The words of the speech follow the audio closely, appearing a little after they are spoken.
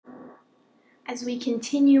As we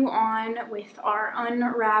continue on with our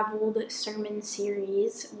Unraveled sermon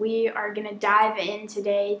series, we are going to dive in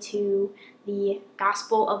today to the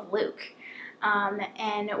Gospel of Luke.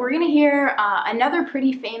 And we're going to hear another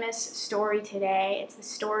pretty famous story today. It's the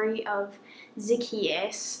story of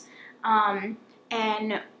Zacchaeus.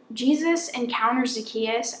 And Jesus encounters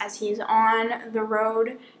Zacchaeus as he's on the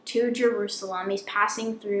road to Jerusalem. He's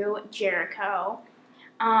passing through Jericho.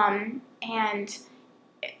 And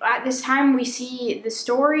at this time, we see the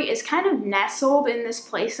story is kind of nestled in this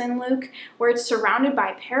place in Luke where it's surrounded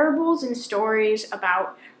by parables and stories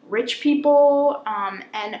about rich people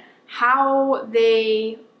and how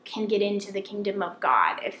they can get into the kingdom of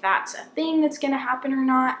God. If that's a thing that's going to happen or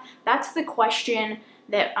not, that's the question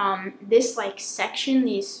that this section,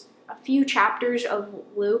 a few chapters of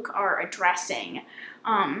Luke are addressing.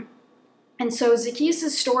 And so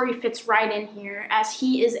Zacchaeus' story fits right in here as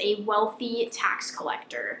he is a wealthy tax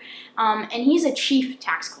collector. And he's a chief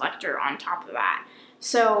tax collector on top of that.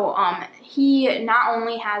 So he not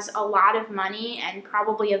only has a lot of money and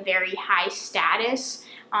probably a very high status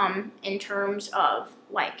in terms of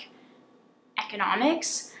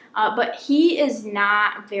economics, but he is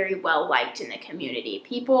not very well liked in the community.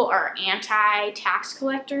 People are anti-tax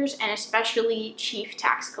collectors and especially chief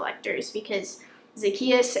tax collectors because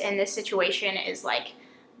Zacchaeus in this situation is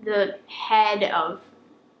the head of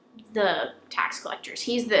the tax collectors.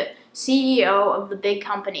 He's the CEO of the big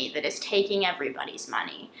company that is taking everybody's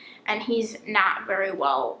money, and he's not very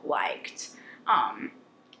well liked.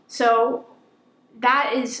 So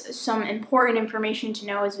that is some important information to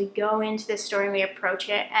know as we go into this story and we approach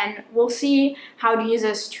it, and we'll see how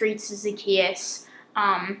Jesus treats Zacchaeus,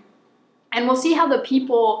 and we'll see how the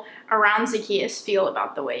people around Zacchaeus feel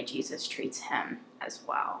about the way Jesus treats him as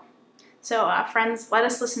well. So, friends, let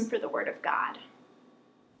us listen for the word of God.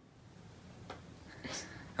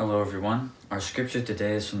 Hello, everyone. Our scripture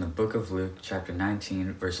today is from the book of Luke, chapter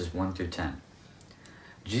 19, verses 1 through 10.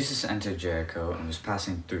 Jesus entered Jericho and was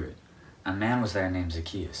passing through it. A man was there named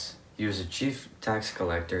Zacchaeus. He was a chief tax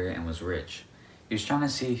collector and was rich. He was trying to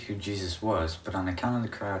see who Jesus was, but on account of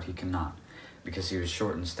the crowd he could not, because he was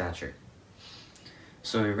short in stature.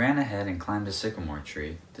 So he ran ahead and climbed a sycamore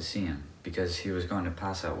tree to see him, because he was going to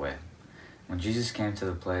pass that way. When Jesus came to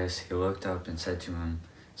the place, he looked up and said to him,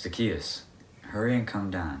 "Zacchaeus, hurry and come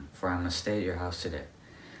down, for I must stay at your house today."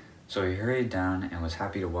 So he hurried down and was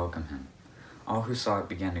happy to welcome him. All who saw it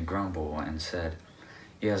began to grumble and said,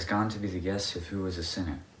 "He has gone to be the guest of who was a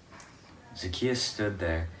sinner." Zacchaeus stood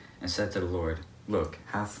there and said to the Lord, "Look,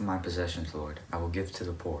 half of my possessions, Lord, I will give to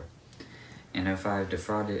the poor. And if I have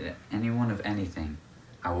defrauded anyone of anything,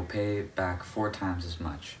 I will pay back 4 times as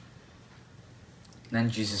much."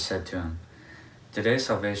 Then Jesus said to him, "Today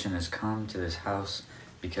salvation has come to this house,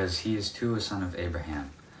 because he is too a son of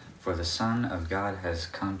Abraham. For the Son of God has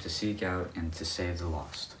come to seek out and to save the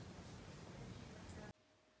lost."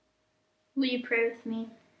 Will you pray with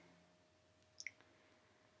me?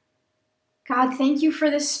 God, thank you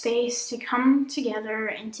for this space to come together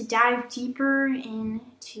and to dive deeper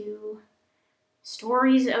into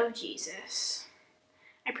stories of Jesus.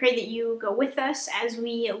 I pray that you go with us as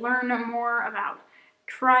we learn more about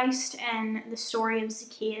Christ and the story of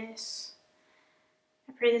Zacchaeus.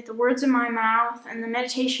 I pray that the words of my mouth and the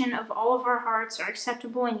meditation of all of our hearts are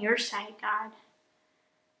acceptable in your sight, God,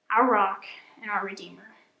 our rock and our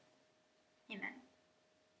Redeemer. Amen.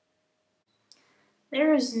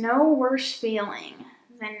 There is no worse feeling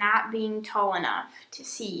than not being tall enough to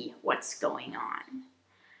see what's going on.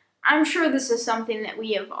 I'm sure this is something that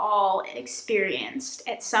we have all experienced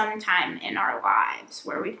at some time in our lives,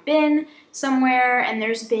 where we've been somewhere and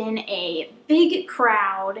there's been a big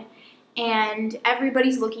crowd and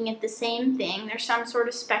everybody's looking at the same thing. There's some sort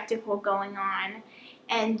of spectacle going on,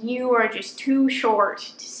 and you are just too short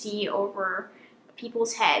to see over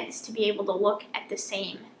people's heads to be able to look at the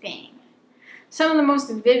same thing. Some of the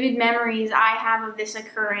most vivid memories I have of this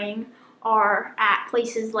occurring are at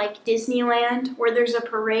places like Disneyland, where there's a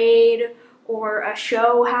parade or a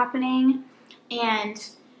show happening, and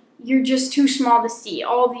you're just too small to see.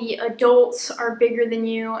 All the adults are bigger than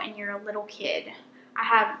you, and you're a little kid. I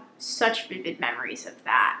have such vivid memories of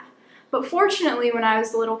that. But fortunately, when I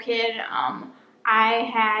was a little kid, I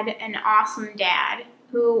had an awesome dad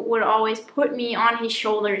who would always put me on his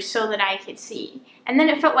shoulders so that I could see. And then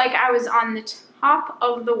it felt like I was on the top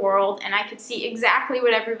of the world and I could see exactly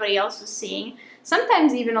what everybody else was seeing,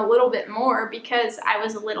 sometimes even a little bit more because I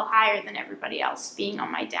was a little higher than everybody else being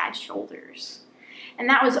on my dad's shoulders. And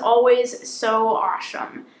that was always so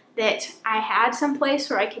awesome that I had some place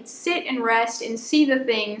where I could sit and rest and see the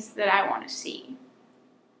things that I want to see.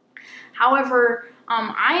 However,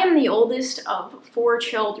 I am the oldest of 4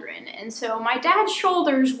 children, and so my dad's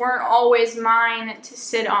shoulders weren't always mine to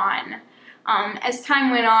sit on. As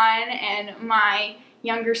time went on and my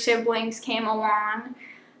younger siblings came along,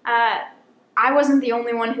 I wasn't the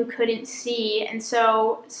only one who couldn't see, and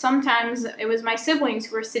so sometimes it was my siblings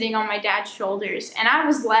who were sitting on my dad's shoulders, and I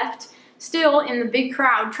was left still in the big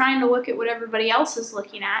crowd trying to look at what everybody else is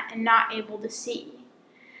looking at and not able to see.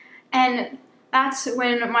 And that's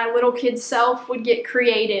when my little kid self would get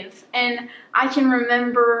creative, and I can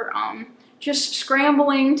remember just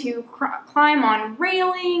scrambling to climb on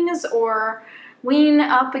railings or lean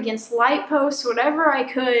up against light posts, whatever I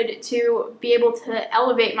could to be able to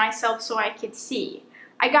elevate myself so I could see.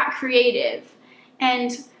 I got creative,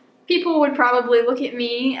 and people would probably look at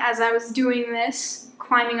me as I was doing this,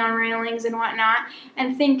 climbing on railings and whatnot,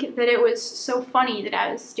 and think that it was so funny that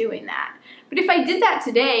I was doing that. But if I did that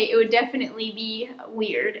today, it would definitely be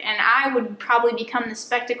weird, and I would probably become the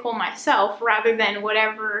spectacle myself rather than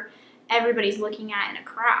whatever everybody's looking at in a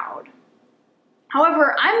crowd.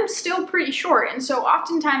 However, I'm still pretty short, and so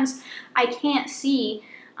oftentimes I can't see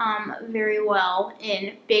very well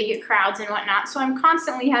in big crowds and whatnot, so I'm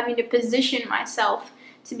constantly having to position myself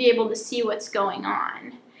to be able to see what's going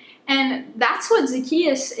on. And that's what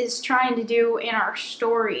Zacchaeus is trying to do in our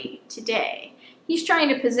story today. He's trying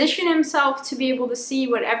to position himself to be able to see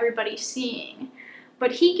what everybody's seeing,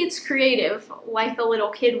 but he gets creative like a little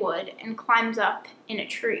kid would and climbs up in a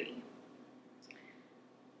tree.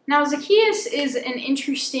 Now, Zacchaeus is an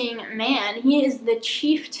interesting man. He is the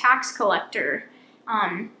chief tax collector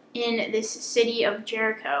in this city of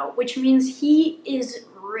Jericho, which means he is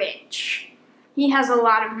rich. He has a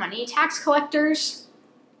lot of money. Tax collectors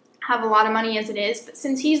have a lot of money as it is, but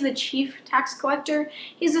since he's the chief tax collector,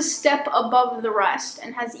 he's a step above the rest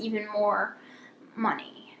and has even more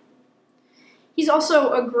money. He's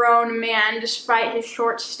also a grown man despite his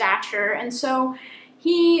short stature, and so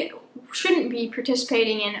he shouldn't be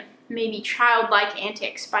participating in maybe childlike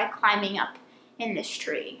antics by climbing up in this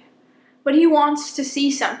tree. But he wants to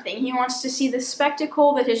see something. He wants to see the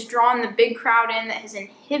spectacle that has drawn the big crowd in, that has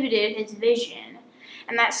inhibited his vision.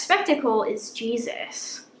 And that spectacle is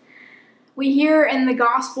Jesus. We hear in the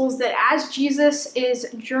Gospels that as Jesus is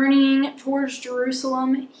journeying towards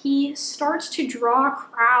Jerusalem, he starts to draw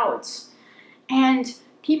crowds. And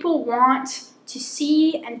people want to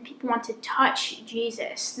see and people want to touch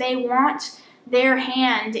Jesus. They want their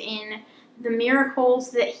hand in the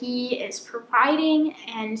miracles that he is providing,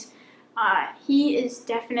 and he is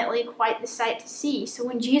definitely quite the sight to see. So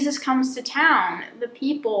when Jesus comes to town, the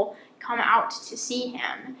people come out to see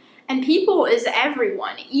him. And people is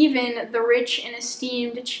everyone, even the rich and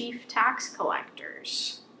esteemed chief tax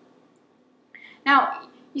collectors. Now,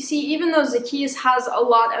 you see, even though Zacchaeus has a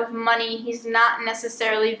lot of money, he's not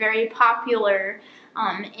necessarily very popular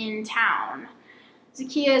in town.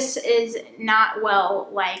 Zacchaeus is not well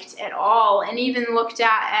liked at all and even looked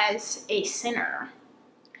at as a sinner.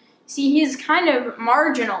 See, he's kind of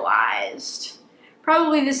marginalized.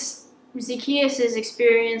 Probably this Zacchaeus'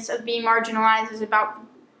 experience of being marginalized is about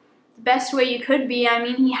the best way you could be. I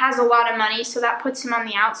mean, he has a lot of money, so that puts him on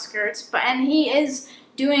the outskirts, and he is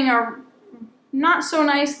doing a not so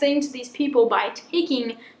nice thing to these people by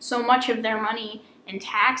taking so much of their money in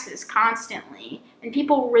taxes constantly, and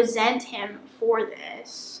people resent him for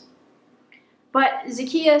this. But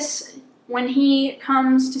Zacchaeus, when he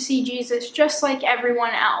comes to see Jesus, just like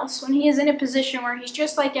everyone else, when he is in a position where he's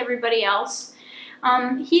just like everybody else,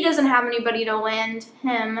 he doesn't have anybody to lend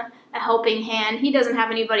him a helping hand. He doesn't have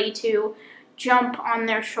anybody to jump on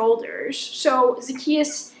their shoulders. So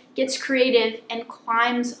Zacchaeus gets creative and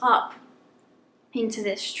climbs up into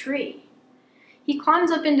this tree. He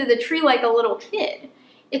climbs up into the tree like a little kid.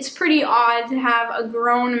 It's pretty odd to have a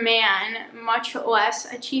grown man, much less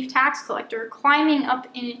a chief tax collector, climbing up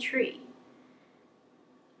in a tree.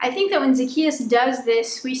 I think that when Zacchaeus does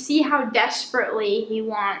this, we see how desperately he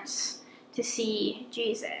wants to see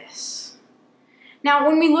Jesus. Now,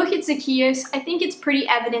 when we look at Zacchaeus, I think it's pretty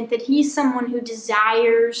evident that he's someone who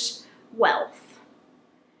desires wealth.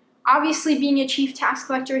 Obviously, being a chief tax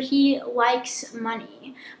collector, he likes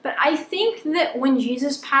money. But I think that when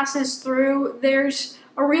Jesus passes through, there's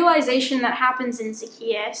a realization that happens in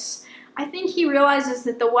Zacchaeus. I think he realizes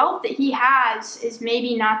that the wealth that he has is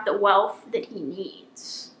maybe not the wealth that he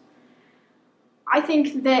needs. I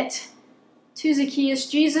think that to Zacchaeus,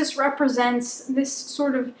 Jesus represents this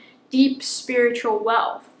sort of deep spiritual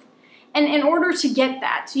wealth. And in order to get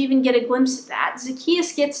that, to even get a glimpse of that,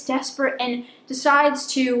 Zacchaeus gets desperate and decides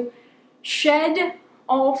to shed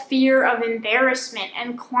all fear of embarrassment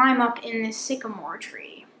and climb up in this sycamore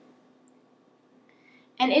tree.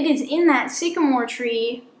 And it is in that sycamore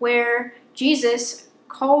tree where Jesus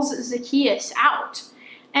calls Zacchaeus out.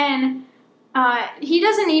 And he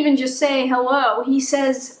doesn't even just say hello. He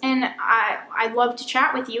says, and I'd love to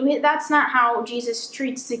chat with you. That's not how Jesus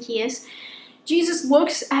treats Zacchaeus. Jesus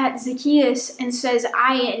looks at Zacchaeus and says,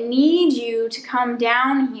 I need you to come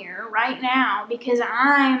down here right now because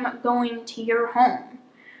I'm going to your home.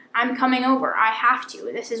 I'm coming over. I have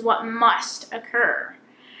to. This is what must occur.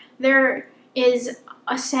 There is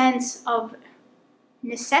a sense of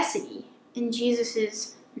necessity in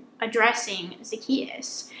Jesus' addressing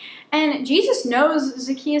Zacchaeus. And Jesus knows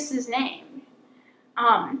Zacchaeus' name.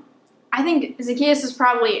 I think Zacchaeus is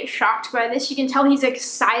probably shocked by this. You can tell he's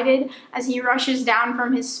excited as he rushes down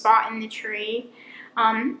from his spot in the tree.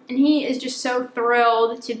 And he is just so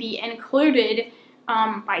thrilled to be included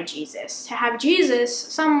by Jesus. To have Jesus,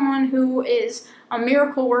 someone who is a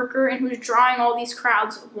miracle worker and who's drawing all these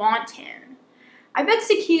crowds, want him. I bet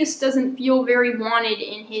Zacchaeus doesn't feel very wanted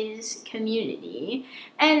in his community.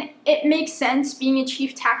 And it makes sense, being a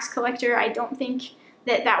chief tax collector. I don't think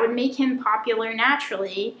that would make him popular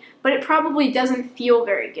naturally, but it probably doesn't feel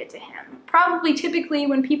very good to him. Probably typically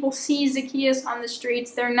when people see Zacchaeus on the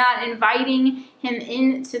streets, they're not inviting him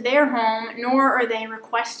into their home, nor are they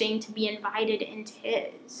requesting to be invited into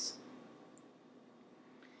his.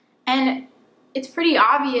 And it's pretty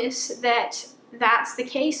obvious that that's the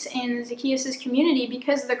case in Zacchaeus' community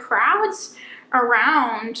because the crowds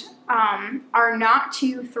around are not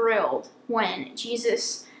too thrilled when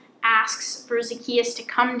Jesus asks for Zacchaeus to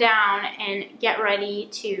come down and get ready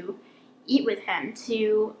to eat with him,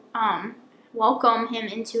 to welcome him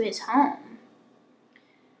into his home.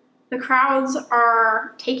 The crowds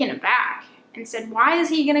are taken aback and said, why is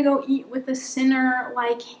he going to go eat with a sinner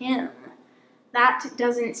like him? That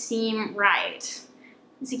doesn't seem right.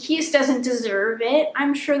 Zacchaeus doesn't deserve it.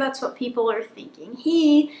 I'm sure that's what people are thinking.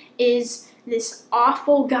 He is this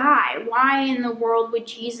awful guy. Why in the world would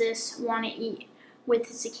Jesus want to eat with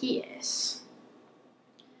Zacchaeus?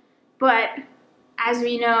 But as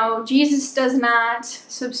we know, Jesus does not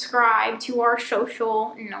subscribe to our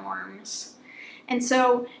social norms. And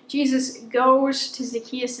so Jesus goes to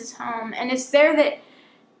Zacchaeus' home, and it's there that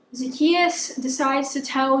Zacchaeus decides to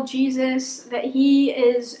tell Jesus that he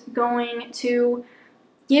is going to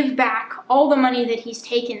give back all the money that he's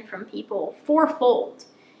taken from people fourfold.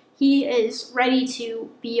 He is ready to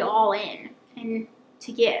be all in and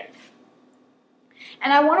to give.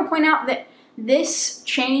 And I want to point out that this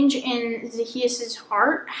change in Zacchaeus'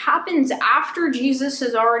 heart happens after Jesus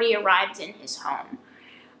has already arrived in his home.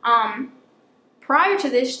 Prior to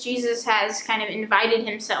this, Jesus has kind of invited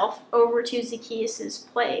himself over to Zacchaeus'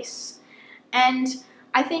 place. And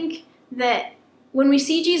I think that when we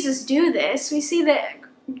see Jesus do this, we see that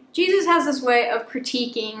Jesus has this way of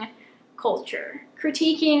critiquing culture,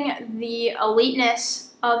 critiquing the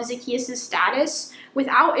eliteness of Zacchaeus' status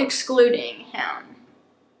without excluding him.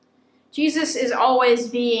 Jesus is always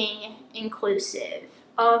being inclusive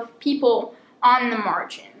of people on the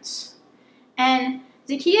margins. And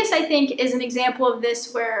Zacchaeus, I think, is an example of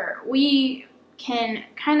this where we can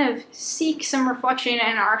kind of seek some reflection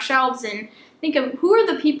in ourselves and think of who are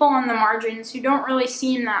the people on the margins who don't really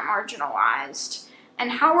seem that marginalized,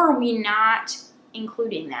 and how are we not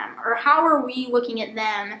including them? Or how are we looking at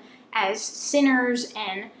them as sinners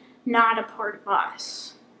and not a part of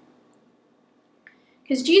us?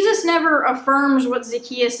 Because Jesus never affirms what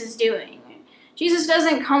Zacchaeus is doing. Jesus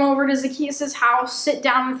doesn't come over to Zacchaeus' house, sit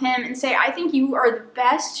down with him, and say, I think you are the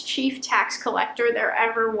best chief tax collector there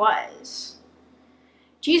ever was.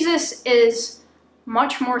 Jesus is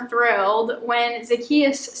much more thrilled when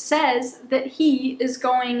Zacchaeus says that he is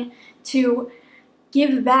going to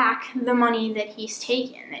give back the money that he's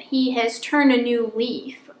taken, that he has turned a new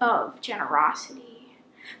leaf of generosity.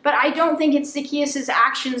 But I don't think it's Zacchaeus'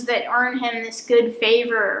 actions that earn him this good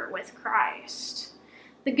favor with Christ.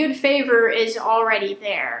 The good favor is already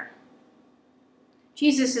there.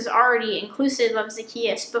 Jesus is already inclusive of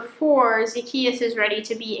Zacchaeus before Zacchaeus is ready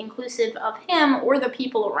to be inclusive of him or the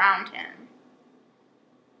people around him.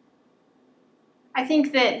 I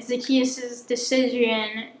think that Zacchaeus'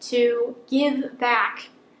 decision to give back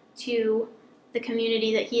to the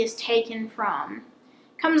community that he has taken from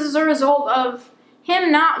comes as a result of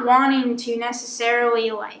him not wanting to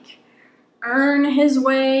necessarily earn his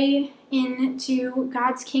way into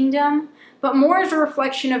God's kingdom, but more as a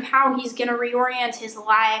reflection of how he's going to reorient his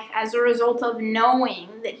life as a result of knowing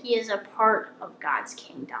that he is a part of God's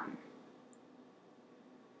kingdom.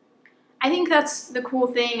 I think that's the cool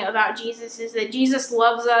thing about Jesus, is that Jesus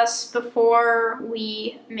loves us before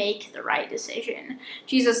we make the right decision.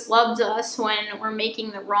 Jesus loves us when we're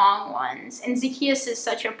making the wrong ones. And Zacchaeus is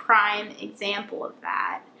such a prime example of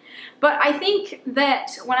that. But I think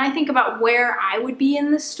that when I think about where I would be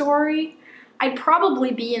in this story, I'd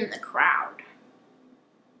probably be in the crowd.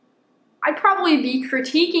 I'd probably be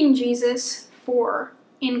critiquing Jesus for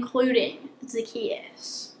including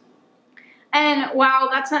Zacchaeus. And while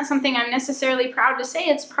that's not something I'm necessarily proud to say,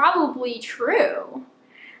 it's probably true.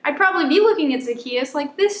 I'd probably be looking at Zacchaeus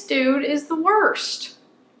like, this dude is the worst.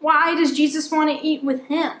 Why does Jesus want to eat with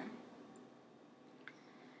him?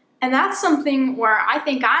 And that's something where I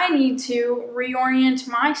think I need to reorient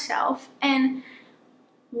myself and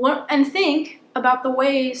think about the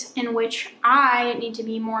ways in which I need to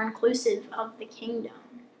be more inclusive of the kingdom.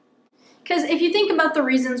 Because if you think about the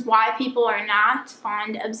reasons why people are not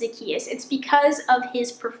fond of Zacchaeus, it's because of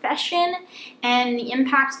his profession and the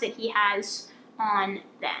impact that he has on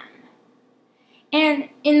them. And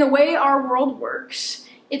in the way our world works,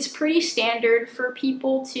 it's pretty standard for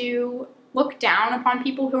people to look down upon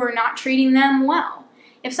people who are not treating them well.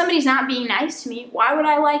 If somebody's not being nice to me, why would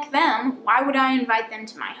I like them? Why would I invite them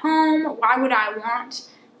to my home? Why would I want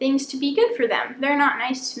things to be good for them? They're not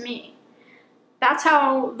nice to me. That's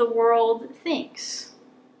how the world thinks.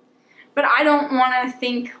 But I don't want to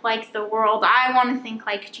think like the world. I want to think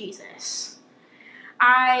like Jesus.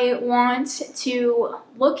 I want to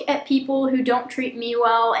look at people who don't treat me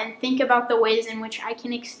well and think about the ways in which I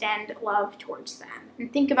can extend love towards them.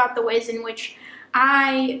 And think about the ways in which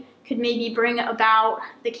I could maybe bring about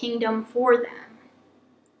the kingdom for them.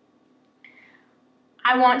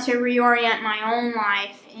 I want to reorient my own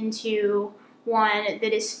life into one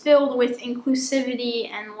that is filled with inclusivity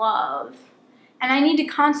and love. And I need to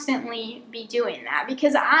constantly be doing that,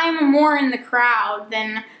 because I'm more in the crowd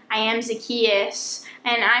than I am Zacchaeus,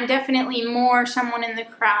 and I'm definitely more someone in the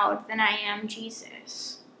crowd than I am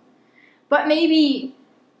Jesus. But maybe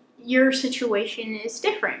your situation is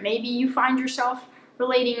different. Maybe you find yourself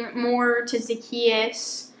relating more to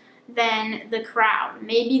Zacchaeus than the crowd.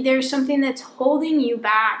 Maybe there's something that's holding you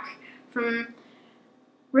back from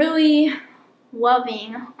really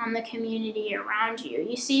loving on the community around you.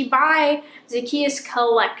 You see, by Zacchaeus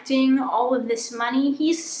collecting all of this money,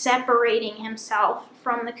 he's separating himself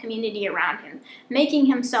from the community around him, making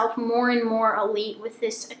himself more and more elite with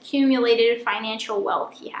this accumulated financial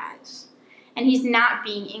wealth he has. And he's not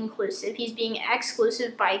being inclusive, he's being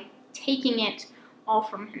exclusive by taking it all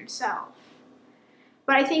from himself.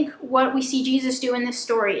 But I think what we see Jesus do in this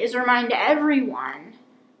story is remind everyone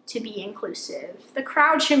to be inclusive. The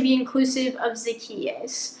crowd should be inclusive of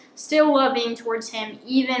Zacchaeus, still loving towards him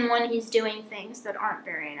even when he's doing things that aren't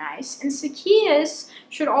very nice. And Zacchaeus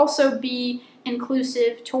should also be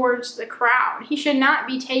inclusive towards the crowd. He should not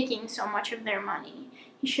be taking so much of their money.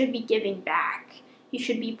 He should be giving back. He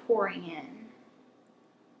should be pouring in.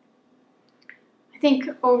 I think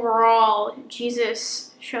overall,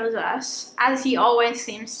 Jesus shows us, as he always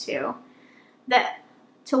seems to, that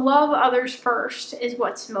to love others first is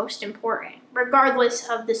what's most important, regardless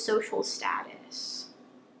of the social status.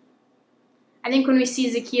 I think when we see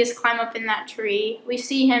Zacchaeus climb up in that tree, we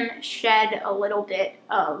see him shed a little bit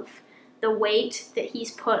of the weight that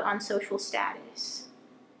he's put on social status.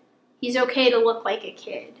 He's okay to look like a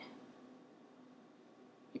kid.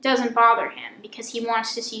 It doesn't bother him because he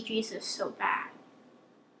wants to see Jesus so bad.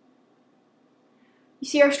 You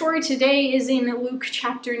see, our story today is in Luke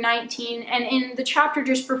chapter 19, and in the chapter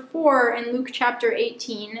just before, in Luke chapter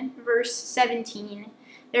 18, verse 17,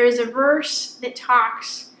 there is a verse that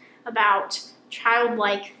talks about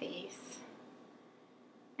childlike faith,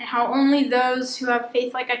 and how only those who have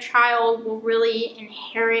faith like a child will really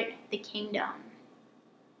inherit the kingdom.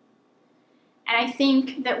 And I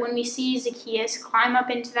think that when we see Zacchaeus climb up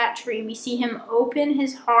into that tree, we see him open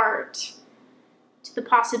his heart to the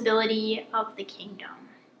possibility of the kingdom.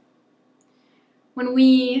 When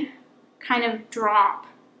we kind of drop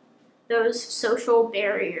those social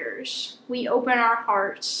barriers, we open our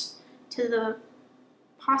hearts to the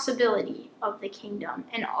possibility of the kingdom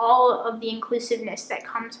and all of the inclusiveness that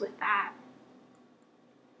comes with that.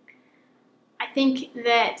 I think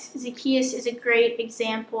that Zacchaeus is a great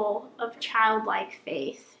example of childlike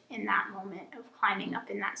faith in that moment of climbing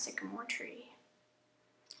up in that sycamore tree.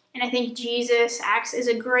 And I think Jesus acts as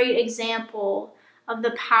a great example of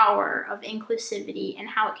the power of inclusivity and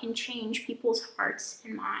how it can change people's hearts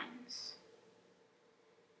and minds.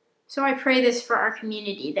 So I pray this for our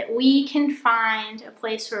community, that we can find a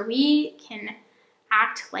place where we can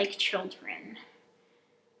act like children.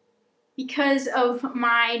 Because of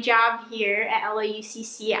my job here at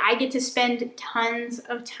LAUCC, I get to spend tons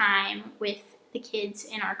of time with the kids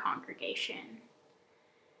in our congregation.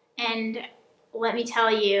 And let me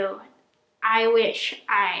tell you, I wish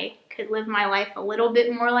I could live my life a little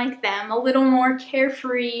bit more like them, a little more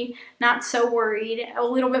carefree, not so worried, a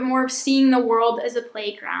little bit more of seeing the world as a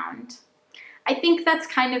playground. I think that's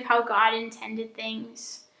kind of how God intended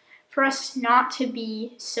things, for us not to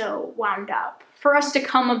be so wound up, for us to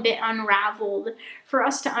come a bit unraveled, for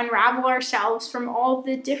us to unravel ourselves from all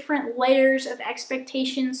the different layers of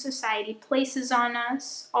expectations society places on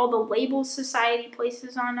us, all the labels society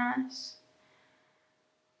places on us.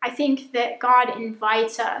 I think that God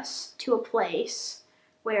invites us to a place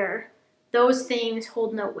where those things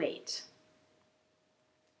hold no weight.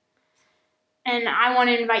 And I want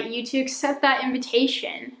to invite you to accept that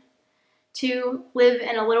invitation to live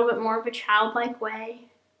in a little bit more of a childlike way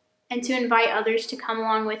and to invite others to come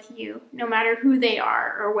along with you, no matter who they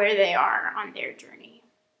are or where they are on their journey.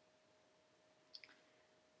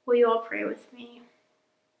 Will you all pray with me?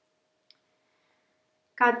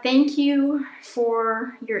 God, thank you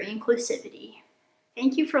for your inclusivity.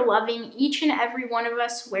 Thank you for loving each and every one of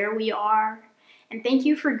us where we are. And thank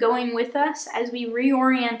you for going with us as we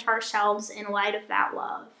reorient ourselves in light of that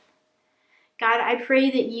love. God, I pray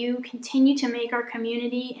that you continue to make our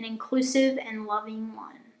community an inclusive and loving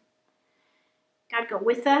one. God, go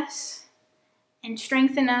with us and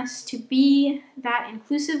strengthen us to be that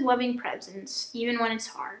inclusive, loving presence, even when it's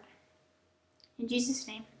hard. In Jesus'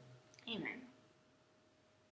 name, amen.